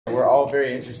We're all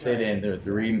very interested in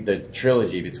the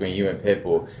trilogy between you and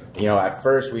Pitbull. You know, at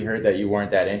first we heard that you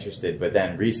weren't that interested, but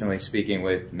then recently speaking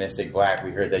with Mystic Black,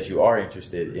 we heard that you are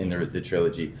interested in the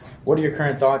trilogy. What are your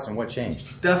current thoughts and what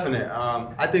changed? Definite.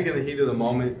 I think in the heat of the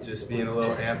moment, just being a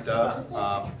little amped up,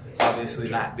 obviously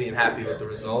not being happy with the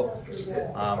result.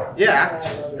 Yeah,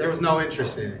 there was no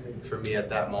interest in it for me at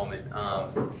that moment.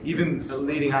 Even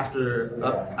leading after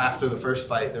the first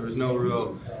fight, there was no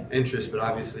real interest, but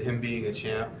obviously him being a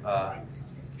champ,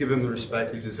 give him the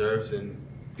respect he deserves and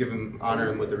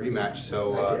honor him with the rematch.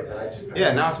 So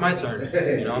yeah, now it's my turn.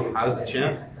 You know, I was the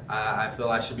champ. I feel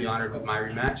I should be honored with my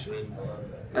rematch, and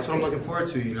that's what I'm looking forward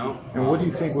to. You know. And what do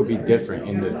you think would be different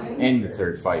in the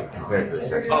third fight compared to the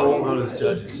second? Oh, I won't go to the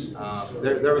judges.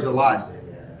 There was a lot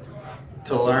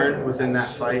to learn within that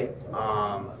fight.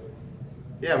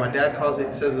 Yeah, my dad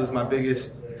says it was my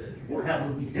biggest.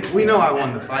 We know I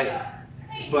won the fight,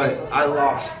 but I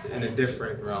lost in a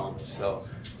different realm. So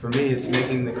for me, it's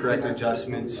making the correct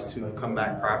adjustments to come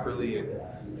back properly and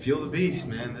fuel the beast,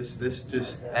 man. This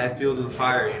just add fuel to the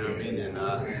fire, you know what I mean?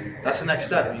 And that's the next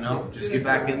step, you know. Just get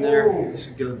back in there,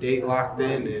 get a date locked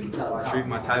in, and retrieve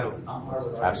my title.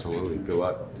 Absolutely. Good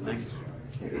luck. Thank you.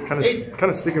 Kind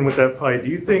of sticking with that fight,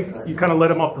 do you think you kind of let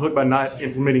him off the hook by not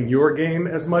implementing your game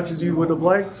as much as you would have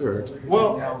liked? Or?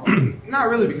 Well, not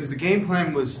really, because the game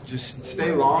plan was just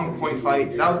stay long, point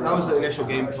fight. That was the initial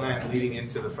game plan leading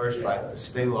into the first fight.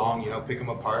 Stay long, you know, pick them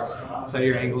apart, play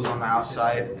your angles on the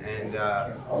outside, and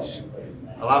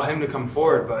allow him to come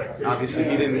forward. But obviously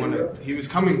he didn't want to. He was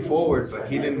coming forward, but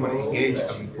he didn't want to engage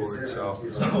coming forward. So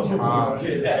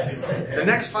the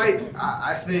next fight,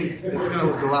 I think it's going to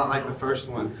look a lot like the first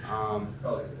one.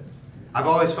 I've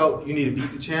always felt you need to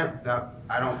beat the champ. That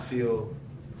I don't feel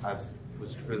I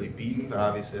was really beaten, but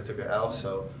obviously I took an L.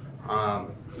 So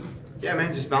yeah,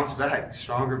 man, just bounce back,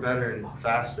 stronger, better, and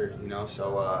faster. You know,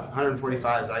 so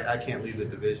 145s, I can't leave the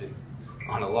division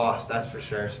on a loss, that's for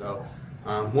sure. So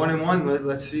 1-1,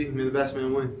 let's see, may the best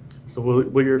man win. So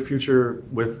will your future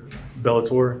with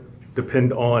Bellator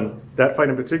depend on that fight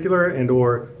in particular, and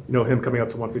or him coming up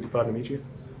to 155 to meet you?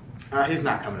 He's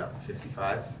not coming up to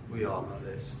 55. We all know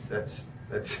this.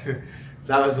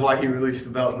 That was why he released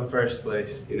the belt in the first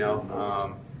place. You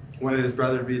know, wanted his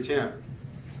brother to be a champ.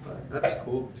 But that's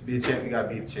cool. To be a champ, you gotta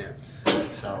be a champ.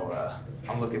 So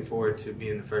I'm looking forward to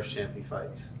being the first champ he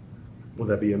fights. Will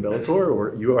that be in Bellator,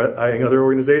 or you are eyeing other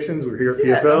organizations? We're here at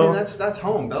PFL. PFL. I mean, that's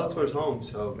home. Bellator's home,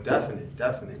 so definitely.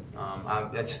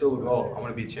 That's still a goal. I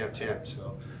want to be champ.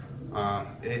 So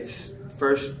it's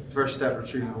first step,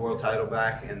 retrieving the world title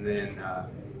back, and then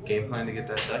game plan to get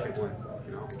that second one.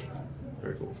 You know,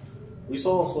 very cool. We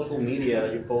saw on social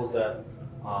media you post that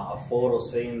a photo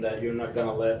saying that you're not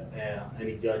gonna let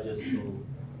any judges to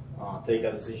take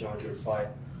a decision on your fight.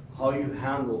 How you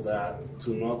handle that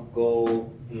to not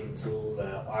go into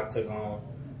the octagon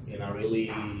in a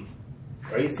really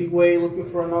crazy way, looking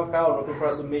for a knockout, looking for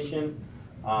a submission,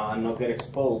 and not get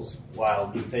exposed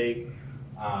while you take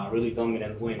a really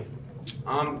dominant win?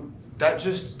 That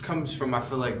just comes from, I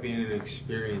feel like, being an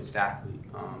experienced athlete.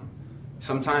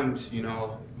 Sometimes, you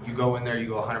go in there, you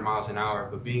go 100 miles an hour,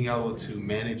 but being able to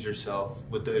manage yourself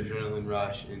with the adrenaline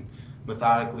rush and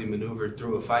methodically maneuver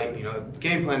through a fight,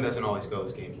 game plan doesn't always go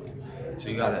as game plan. So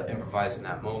you got to improvise in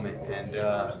that moment. And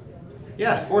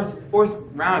yeah, fourth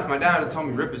round, if my dad had told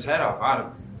me rip his head off, I'd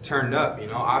have turned up.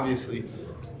 Obviously,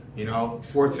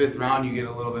 fourth, fifth round, you get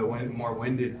a little bit more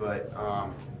winded, but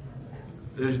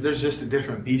there's just a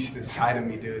different beast inside of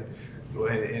me, dude.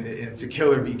 And it's a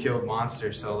killer be killed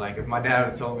monster. So like, if my dad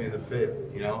had told me in the fifth,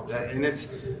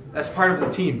 that's part of the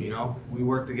team. We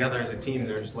work together as a team.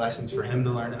 There's lessons for him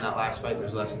to learn in that last fight.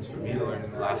 There's lessons for me to learn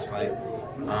in the last fight.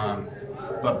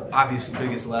 But obviously, the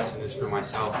biggest lesson is for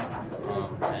myself.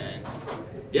 And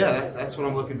yeah, that's what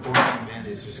I'm looking forward to, man.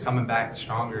 Is just coming back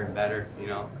stronger and better.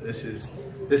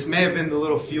 This may have been the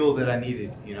little fuel that I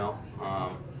needed. I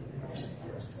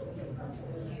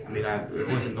mean, it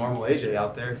wasn't normal AJ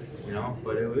out there,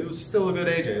 but it was still a good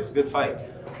AJ. It was a good fight.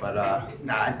 But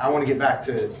I want to get back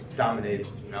to dominating,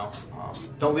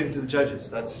 Don't leave it to the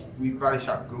judges. We Body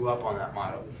Shop grew up on that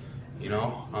motto,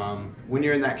 When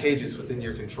you're in that cage, it's within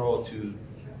your control to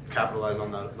capitalize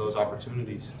on those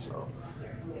opportunities. So,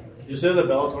 you said that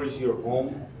Bellator is your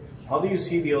home. How do you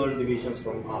see the other divisions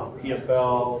from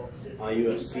PFL,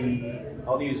 UFC?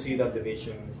 How do you see that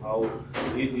division? How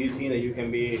do you think that you can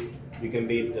be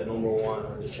the number one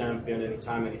or the champion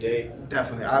anytime, any day?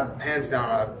 Definitely. Hands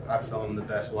down, I feel I'm the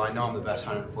best. Well, I know I'm the best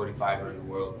 145er in the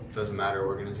world. Doesn't matter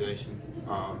organization.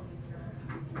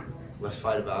 Let's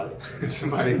fight about it. If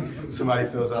somebody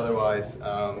feels otherwise.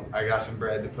 I got some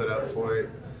bread to put up for it.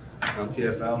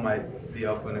 PFL might be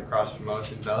open to cross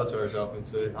promotion. Bellator is open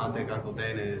to it. I don't think Uncle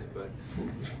Dana is, but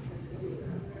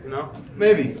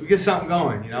maybe we get something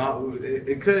going.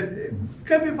 It could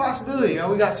be a possibility.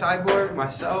 We got Cyborg,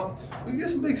 myself. We can get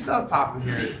some big stuff popping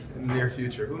here in the near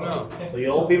future. Who knows? So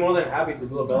you'll be more than happy to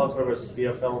do a Bellator versus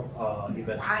PFL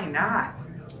event. Why not?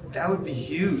 That would be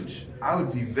huge. I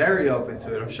would be very open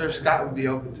to it. I'm sure Scott would be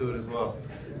open to it as well.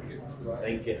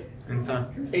 Thank you. Anytime.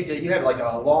 AJ, you had like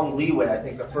a long leeway, I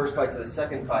think, the first fight to the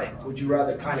second fight. Would you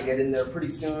rather kind of get in there pretty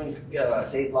soon, get a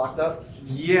date locked up?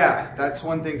 Yeah, that's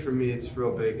one thing for me. It's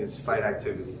real big. It's fight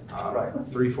activity. Right.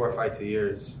 3-4 fights a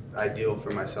year is ideal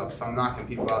for myself. If I'm knocking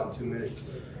people out in 2 minutes,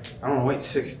 I don't want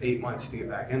to wait 6-8 months to get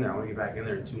back in there. I want to get back in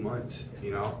there in 2 months. At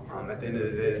the end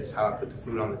of the day, it's how I put the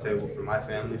food on the table for my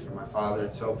family, for my father,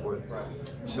 and so forth. Right.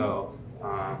 So,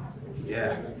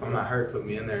 yeah, if I'm not hurt, put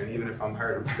me in there. And even if I'm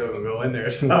hurt, I'm still going to go in there.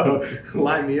 So,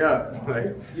 line me up.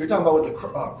 You're talking about with the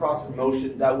cross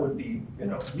promotion, that would be,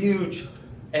 huge.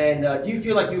 And do you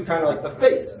feel like you're kind of like the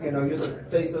face? You're the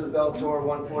face of the Bellator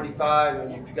 145.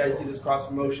 And if you guys do this cross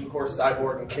promotion, of course,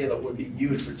 Cyborg and Caleb would be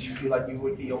huge. But you feel like you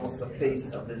would be almost the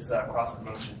face of this cross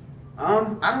promotion? I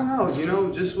don't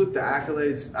know. Just with the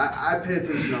accolades, I pay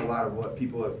attention to a lot of what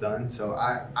people have done. So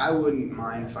I wouldn't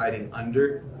mind fighting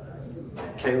under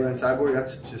Kayla and Cyborg.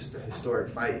 That's just a historic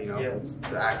fight. Yeah.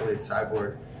 The accolades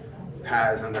Cyborg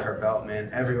has under her belt, man.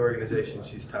 Every organization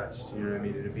she's touched, you know what I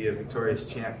mean? To be a victorious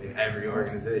champ in every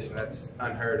organization, that's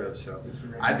unheard of. So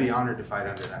I'd be honored to fight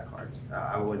under that card.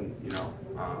 I wouldn't,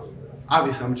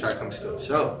 obviously I'm gonna try to come still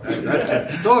show. That's a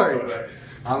different story, but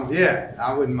yeah,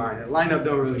 I wouldn't mind. The lineup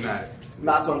don't really matter.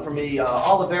 Last one for me,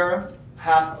 Oliveira,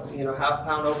 half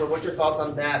pound over. What's your thoughts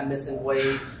on that? Missing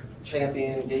weight,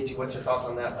 champion, Gaethje. What's your thoughts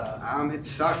on that? It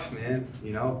sucks, man.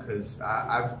 Because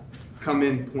I've come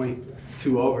in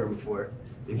 0.2 over before,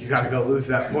 and you got to go lose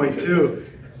that 0.2,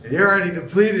 and you're already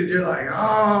depleted. You're like,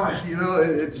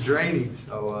 it's draining.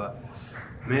 So,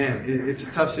 man, it's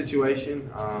a tough situation,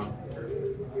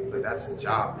 but that's the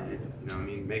job,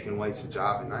 man. Making weight's the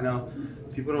job, and I know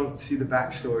people don't see the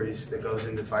backstories that goes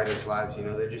into fighters' lives.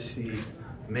 They just see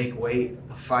make weight,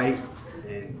 a fight,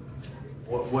 and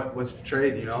what's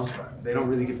portrayed. They don't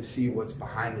really get to see what's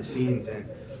behind the scenes, and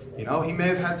he may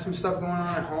have had some stuff going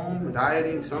on at home,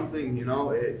 dieting, something. You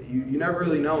never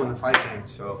really know in the fight game.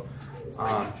 So,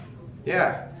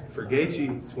 yeah, for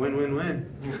Gaethje, it's win-win-win.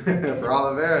 For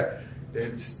Oliveira,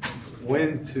 it's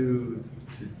win to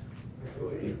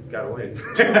well, you gotta win.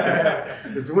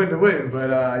 It's win to win.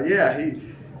 But yeah,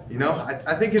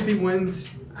 I think if he wins,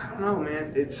 I don't know,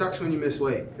 man. It sucks when you miss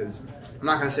weight, because I'm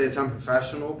not gonna say it's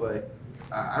unprofessional, but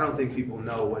I don't think people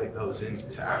know what it goes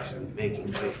into actually making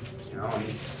weight.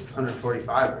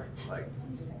 145er,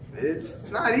 it's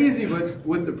not easy, but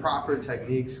with the proper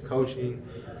techniques, coaching,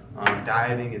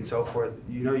 dieting, and so forth,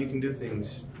 you can do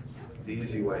things the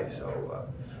easy way. So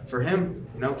for him,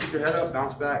 keep your head up,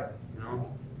 bounce back.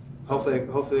 Hopefully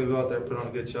they'll go out there and put on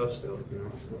a good show still.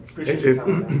 Appreciate your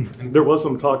time. There was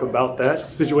some talk about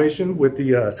that situation with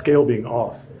the scale being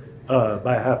off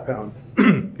by a half pound.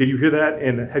 Did you hear that?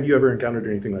 And have you ever encountered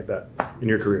anything like that in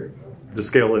your career? The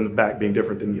scale in the back being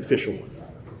different than the official one?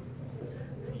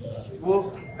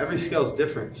 Well, every scale's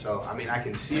different, so I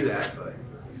can see that, but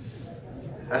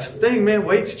that's the thing, man.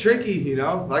 Weight's tricky,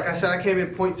 Like I said, I came in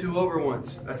 0.2 over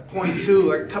once. That's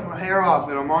 0.2. I cut my hair off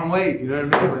and I'm on weight, you know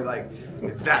what I mean? But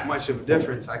it's that much of a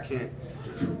difference. I can't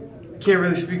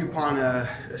really speak upon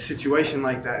a situation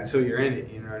like that until you're in it,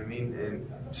 you know what I mean?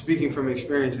 And speaking from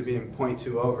experience of being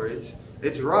 0.2 over, it's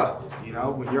rough,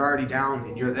 when you're already down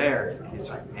and you're there. And it's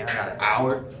like, man, I got an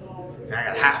hour and I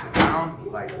got half a pound.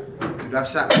 Dude, I've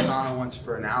sat in the sauna once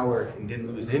for an hour and didn't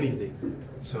lose anything.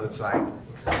 So it's like,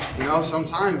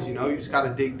 sometimes, you just got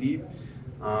to dig deep.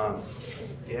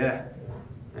 Yeah,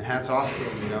 and hats off to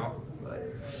him, but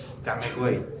got to make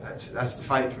weight. That's the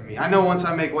fight for me. I know once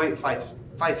I make weight, fight's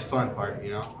fun part,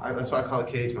 That's why I call it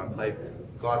cage my play.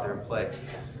 Go out there and play.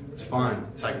 It's fun.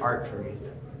 It's like art for me.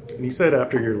 And you said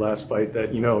after your last fight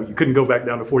that, you couldn't go back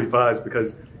down to 45s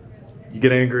because you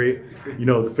get angry.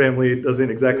 The family doesn't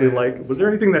exactly like. Was there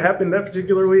anything that happened that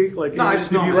particular week? No, I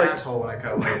just know I'm an asshole when I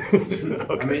cut weight.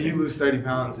 Okay. You lose 30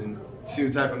 pounds and see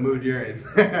what type of mood you're in.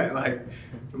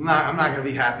 I'm not gonna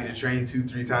be happy to train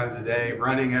 2-3 times a day,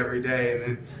 running every day, and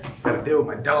then gotta deal with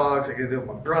my dogs. I gotta deal with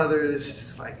my brothers. It's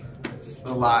just it's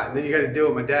a lot. And then you gotta deal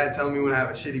with my dad telling me when I have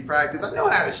a shitty practice. I know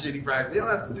I had a shitty practice. You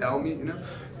don't have to tell me,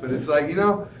 But it's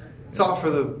it's all for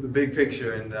the big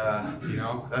picture, and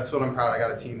that's what I'm proud of. I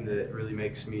got a team that really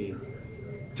makes me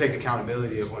take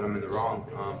accountability of when I'm in the wrong,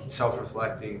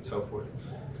 self-reflecting and so forth.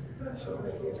 So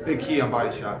it's a big key on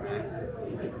Body Shot, man.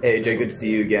 Hey, AJ, good to see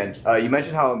you again. You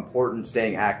mentioned how important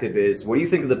staying active is. What do you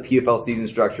think of the PFL season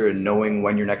structure and knowing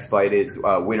when your next fight is,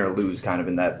 win or lose, kind of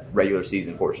in that regular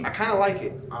season portion? I kind of like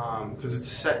it because it's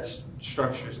a set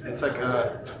structure. It's like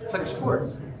a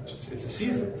sport. It's a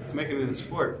season. It's making it a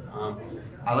sport.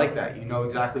 I like that. You know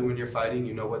exactly when you're fighting.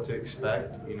 You know what to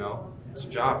expect. You know, it's a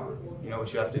job. You know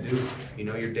what you have to do. You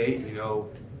know your date. You know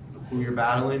who you're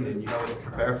battling, and you know what to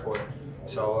prepare for.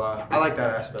 So I like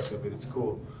that aspect of it. It's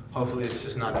cool. Hopefully it's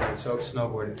just not during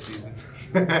snowboarding season.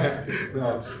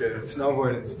 No, I'm just kidding.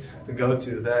 Snowboarding's the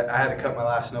go-to. I had to cut my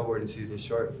last snowboarding season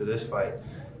short for this fight.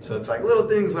 So it's like little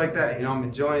things like that. You know, I'm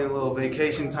enjoying a little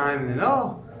vacation time, and then,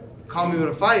 oh, call me with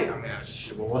a fight. I mean,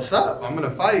 well, what's up? I'm going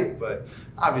to fight. But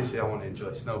obviously I want to enjoy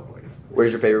snowboarding.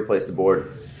 Where's your favorite place to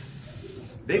board?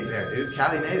 Big Bear, dude.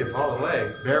 Cali native all the way.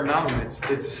 Bear Mountain. It's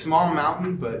a small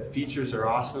mountain, but features are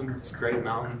awesome. It's a great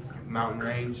mountain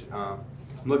range.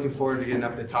 I'm looking forward to getting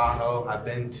up to Tahoe. I've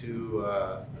been to,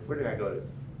 where did I go to?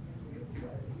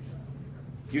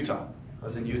 Utah. I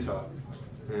was in Utah.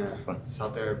 Yeah. It's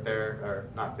out there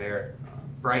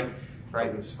Brighton.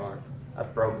 Brighton was fun. I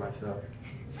broke myself.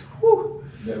 Whew.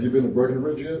 Now, have you been to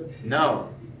Breckenridge yet? No.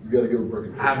 You got to go to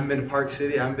Breckenridge. I haven't been to Park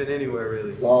City. I haven't been anywhere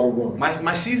really. A lot of runs.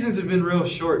 My seasons have been real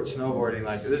short snowboarding.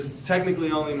 Like, this is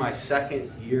technically only my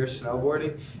second year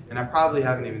snowboarding, and I probably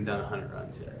haven't even done 100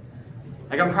 runs yet.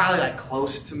 Like, I'm probably like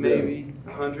close to maybe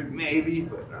 100, maybe,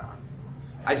 but no.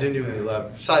 I genuinely love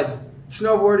it. Besides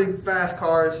snowboarding, fast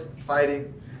cars,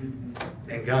 fighting,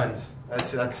 and guns.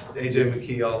 That's AJ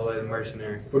McKee all the way to the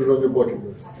mercenary. Put it on your bucket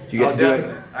list. Do you get to do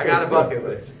definitely. I got a bucket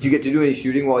list. Do you get to do any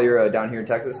shooting while you're down here in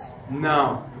Texas?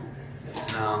 No,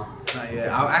 not yet.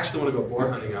 I actually want to go boar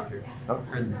hunting out here. Oh.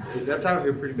 That's out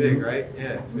here pretty big, right?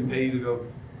 Yeah, they pay you to go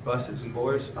bust at some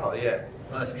boars. Oh yeah,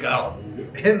 let's go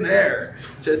in there.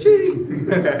 Cha-ching.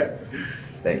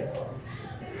 Thank you.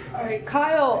 All right,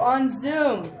 Kyle on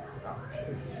Zoom.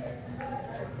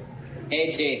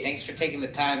 AJ, thanks for taking the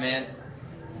time, man.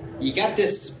 You got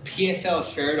this PFL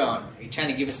shirt on. Are you trying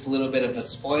to give us a little bit of a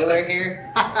spoiler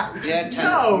here? Yeah,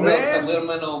 trying to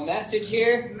subliminal message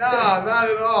here? No, not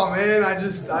at all, man. I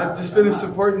just finished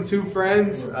supporting two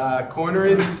friends,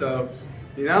 cornering, so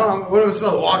you know, what am I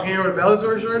supposed to walk in here with a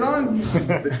Bellator shirt on?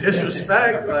 The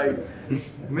disrespect, like,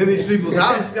 I'm in these people's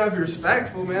houses, you gotta be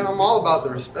respectful, man. I'm all about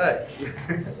the respect.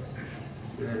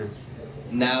 Yeah.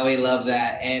 No, we love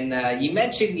that. And you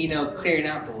mentioned, you know, clearing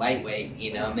out the lightweight,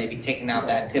 you know, maybe taking out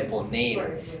that Pitbull name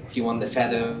if you won the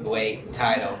featherweight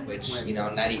title, which, you know,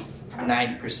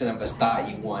 99% of us thought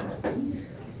you won.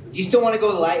 Do you still want to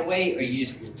go lightweight, or you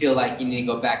just feel like you need to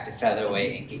go back to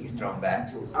featherweight and get your throne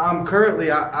back?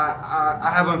 Currently,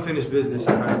 I have unfinished business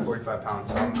at 145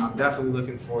 pounds, so I'm definitely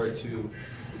looking forward to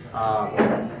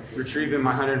retrieving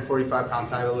my 145-pound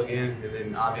title again, and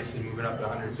then obviously moving up to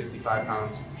 155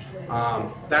 pounds.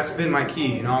 That's been my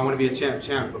key. You know, I want to be a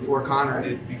champ. Before Conor, I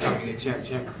did becoming a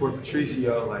champ. Before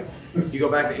Patricio, like, you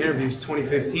go back to interviews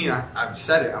 2015, I've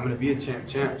said it. I'm going to be a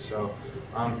champ. So,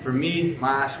 for me,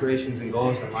 my aspirations and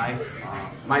goals in life,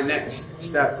 my next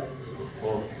step,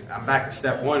 well, I'm back to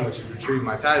step one, which is retrieve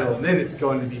my title, and then it's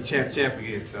going to be champ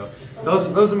again. So,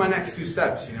 those are my next two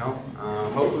steps. You know,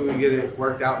 hopefully we can get it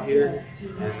worked out here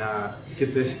and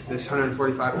get this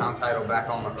 145-pound title back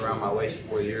on around my waist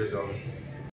before the year's over.